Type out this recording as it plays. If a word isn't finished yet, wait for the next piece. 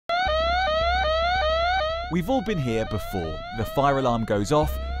We've all been here before. The fire alarm goes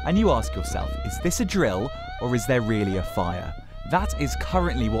off and you ask yourself, is this a drill or is there really a fire? That is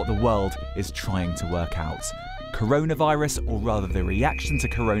currently what the world is trying to work out. Coronavirus, or rather the reaction to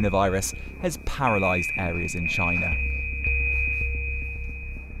coronavirus, has paralysed areas in China.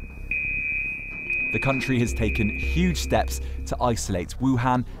 The country has taken huge steps to isolate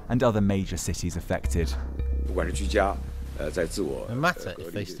Wuhan and other major cities affected. No matter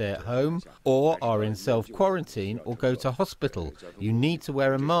if they stay at home or are in self-quarantine or go to hospital, you need to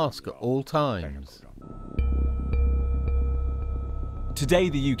wear a mask at all times. Today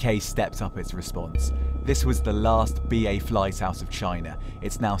the UK stepped up its response. This was the last BA flight out of China.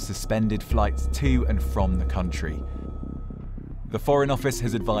 It's now suspended flights to and from the country. The Foreign Office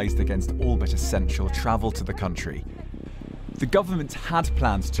has advised against all but essential travel to the country. The government had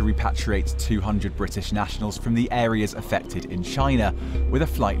planned to repatriate 200 British nationals from the areas affected in China, with a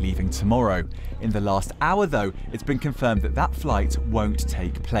flight leaving tomorrow. In the last hour, though, it's been confirmed that that flight won't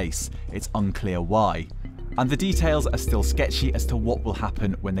take place. It's unclear why. And the details are still sketchy as to what will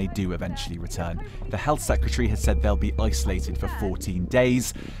happen when they do eventually return. The Health Secretary has said they'll be isolated for 14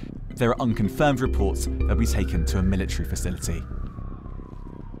 days. There are unconfirmed reports they'll be taken to a military facility.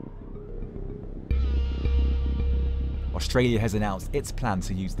 Australia has announced its plan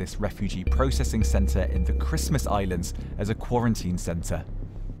to use this refugee processing centre in the Christmas Islands as a quarantine centre.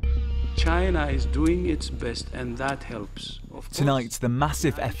 China is doing its best and that helps. Tonight, the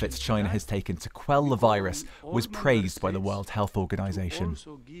massive efforts China has taken to quell the virus was praised by the World Health Organization.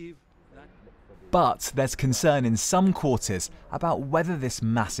 But there's concern in some quarters about whether this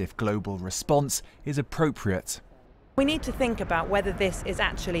massive global response is appropriate. We need to think about whether this is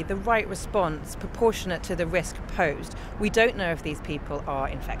actually the right response proportionate to the risk posed. We don't know if these people are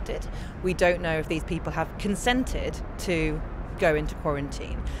infected. We don't know if these people have consented to go into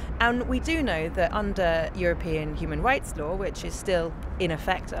quarantine. And we do know that under European human rights law, which is still in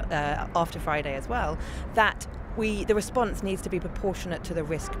effect after Friday as well, that the response needs to be proportionate to the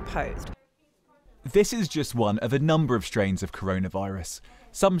risk posed. This is just one of a number of strains of coronavirus.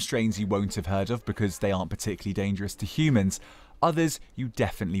 Some strains you won't have heard of because they aren't particularly dangerous to humans. Others you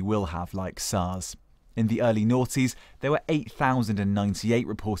definitely will have, like SARS. In the early noughties, there were 8,098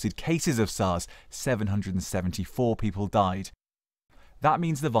 reported cases of SARS. 774 people died. That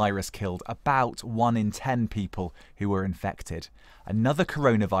means the virus killed about 1 in 10 people who were infected. Another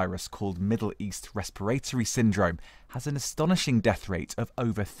coronavirus called Middle East Respiratory Syndrome has an astonishing death rate of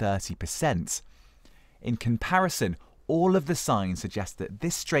over 30%. In comparison, all of the signs suggest that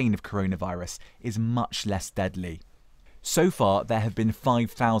this strain of coronavirus is much less deadly. So far, there have been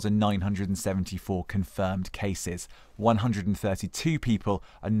 5,974 confirmed cases. 132 people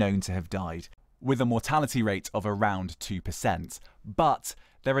are known to have died, with a mortality rate of around 2%. But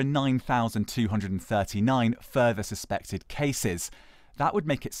there are 9,239 further suspected cases. That would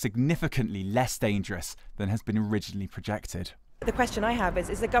make it significantly less dangerous than has been originally projected. The question I have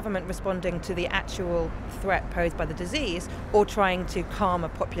is the government responding to the actual threat posed by the disease or trying to calm a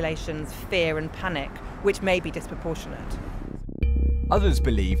population's fear and panic, which may be disproportionate? Others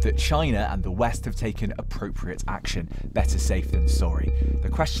believe that China and the West have taken appropriate action. Better safe than sorry. The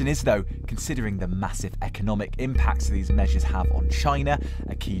question is, though, considering the massive economic impacts these measures have on China,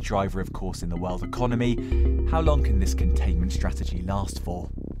 a key driver, of course, in the world economy, how long can this containment strategy last for?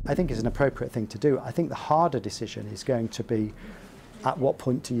 I think it's an appropriate thing to do. I think the harder decision is going to be at what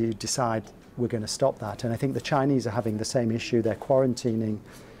point do you decide we're going to stop that? And I think the Chinese are having the same issue. They're quarantining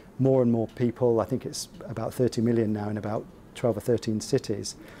more and more people. I think it's about 30 million now in about 12 or 13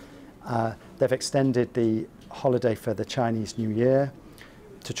 cities. They've extended the holiday for the Chinese New Year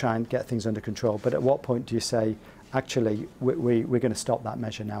to try and get things under control. But at what point do you say, actually, we're going to stop that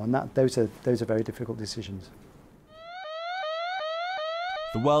measure now? And those are very difficult decisions.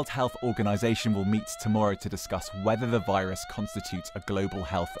 The World Health Organization will meet tomorrow to discuss whether the virus constitutes a global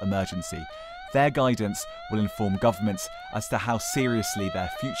health emergency. Their guidance will inform governments as to how seriously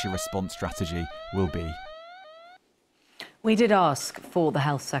their future response strategy will be. We did ask for the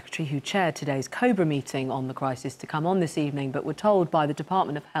Health Secretary, who chaired today's COBRA meeting on the crisis, to come on this evening, but were told by the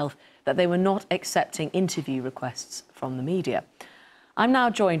Department of Health that they were not accepting interview requests from the media. I'm now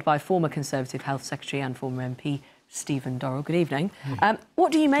joined by former Conservative Health Secretary and former MP Stephen Dorrell. Good evening.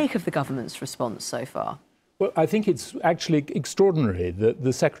 What do you make of the government's response so far? Well, I think it's actually extraordinary that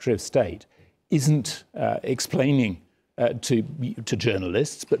the Secretary of State isn't explaining to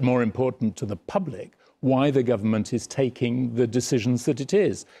journalists, but more important to the public, why the government is taking the decisions that it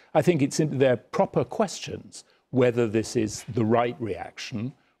is. I think they're proper questions, whether this is the right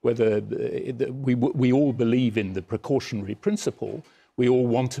reaction, whether we all believe in the precautionary principle. We all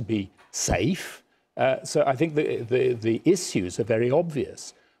want to be safe. So I think the issues are very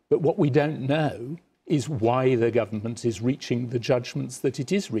obvious. But what we don't know is why the government is reaching the judgments that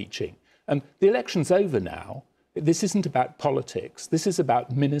it is reaching. And the election's over now. This isn't about politics. This is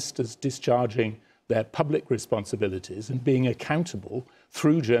about ministers discharging their public responsibilities and being accountable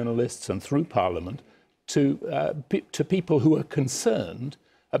through journalists and through Parliament to people who are concerned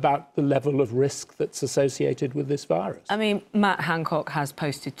about the level of risk that's associated with this virus. I mean, Matt Hancock has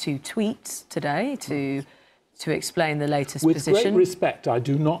posted 2 tweets today to explain the latest position. With great respect, I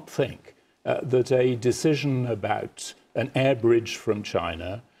do not think that a decision about an air bridge from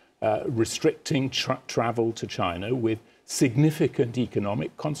China, restricting travel to China with significant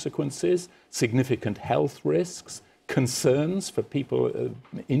economic consequences, significant health risks, concerns for people,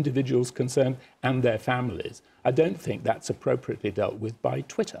 individuals concerned and their families, I don't think that's appropriately dealt with by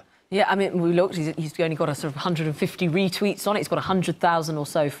Twitter. Yeah, I mean, we looked, he's only got a sort of 150 retweets on it. He's got 100,000 or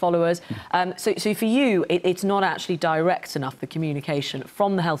so followers. So for you, it's not actually direct enough, the communication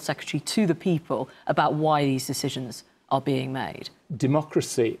from the Health Secretary to the people about why these decisions are being made.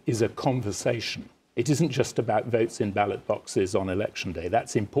 Democracy is a conversation. It isn't just about votes in ballot boxes on election day.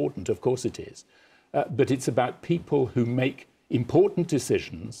 That's important, of course it is. But it's about people who make important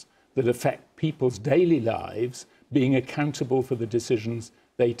decisions that affect people's daily lives, being accountable for the decisions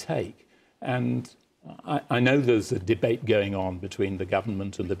they take. And I know there's a debate going on between the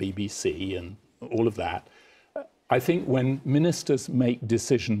government and the BBC and all of that. I think when ministers make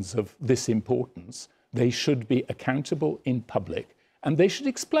decisions of this importance, they should be accountable in public and they should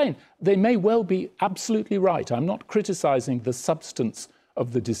explain. They may well be absolutely right. I'm not criticising the substance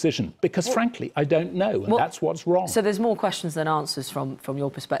of the decision because, frankly, I don't know, and that's what's wrong. So there's more questions than answers from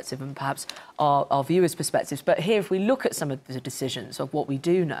your perspective and perhaps our viewers' perspectives. But here, if we look at some of the decisions of what we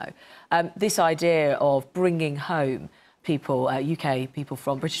do know, this idea of bringing home people, UK people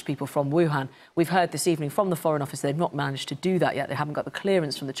British people from Wuhan, we've heard this evening from the Foreign Office they've not managed to do that yet. They haven't got the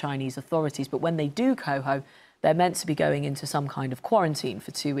clearance from the Chinese authorities. But when they do go home, they're meant to be going into some kind of quarantine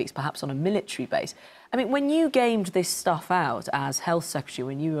for 2 weeks, perhaps on a military base. I mean, when you gamed this stuff out as Health Secretary,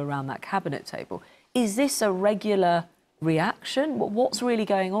 when you were around that cabinet table, is this a regular reaction? What's really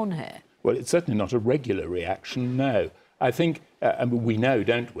going on here? Well, it's certainly not a regular reaction, no. I think, we know,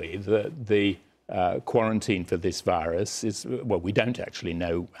 don't we, that the quarantine for this virus is, well, we don't actually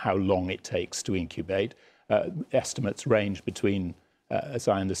know how long it takes to incubate. Estimates range between, as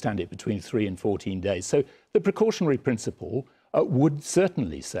I understand it, between 3 and 14 days. So the precautionary principle would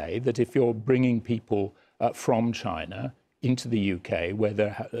certainly say that if you're bringing people from China into the UK, where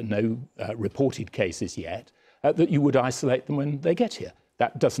there are no reported cases yet, that you would isolate them when they get here.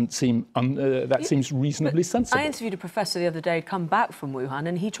 That doesn't seem, seems reasonably sensible. I interviewed a professor the other day who'd come back from Wuhan,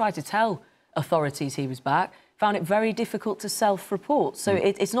 and he tried to tell authorities he was back, found it very difficult to self-report. So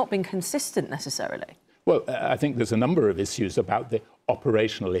it's not been consistent necessarily. Well, I think there's a number of issues about the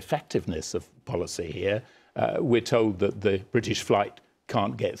operational effectiveness of policy here. We're told that the British flight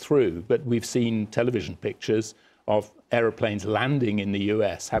can't get through, but we've seen television pictures of aeroplanes landing in the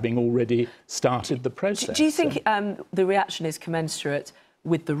US having already started the process. Do you think the reaction is commensurate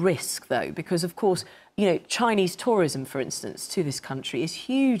with the risk, though? Because, of course, you know, Chinese tourism, for instance, to this country is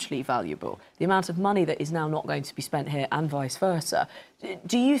hugely valuable. The amount of money that is now not going to be spent here and vice versa.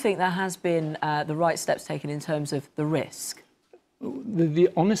 Do you think there has been the right steps taken in terms of the risk? The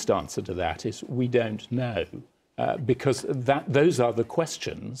honest answer to that is we don't know, because those are the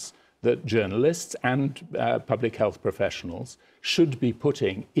questions that journalists and public health professionals should be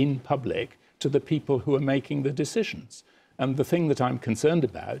putting in public to the people who are making the decisions. And the thing that I'm concerned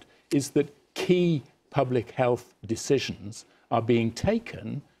about is that key public health decisions are being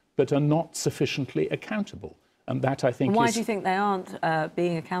taken but are not sufficiently accountable. And that, I think, Why do you think they aren't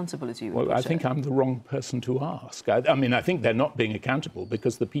being accountable, as you would Well, I think I'm the wrong person to ask. I mean, I think they're not being accountable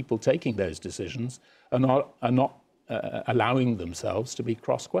because the people taking those decisions are not allowing themselves to be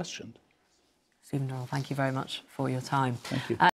cross-questioned. Stephen Dorrell, thank you very much for your time. Thank you.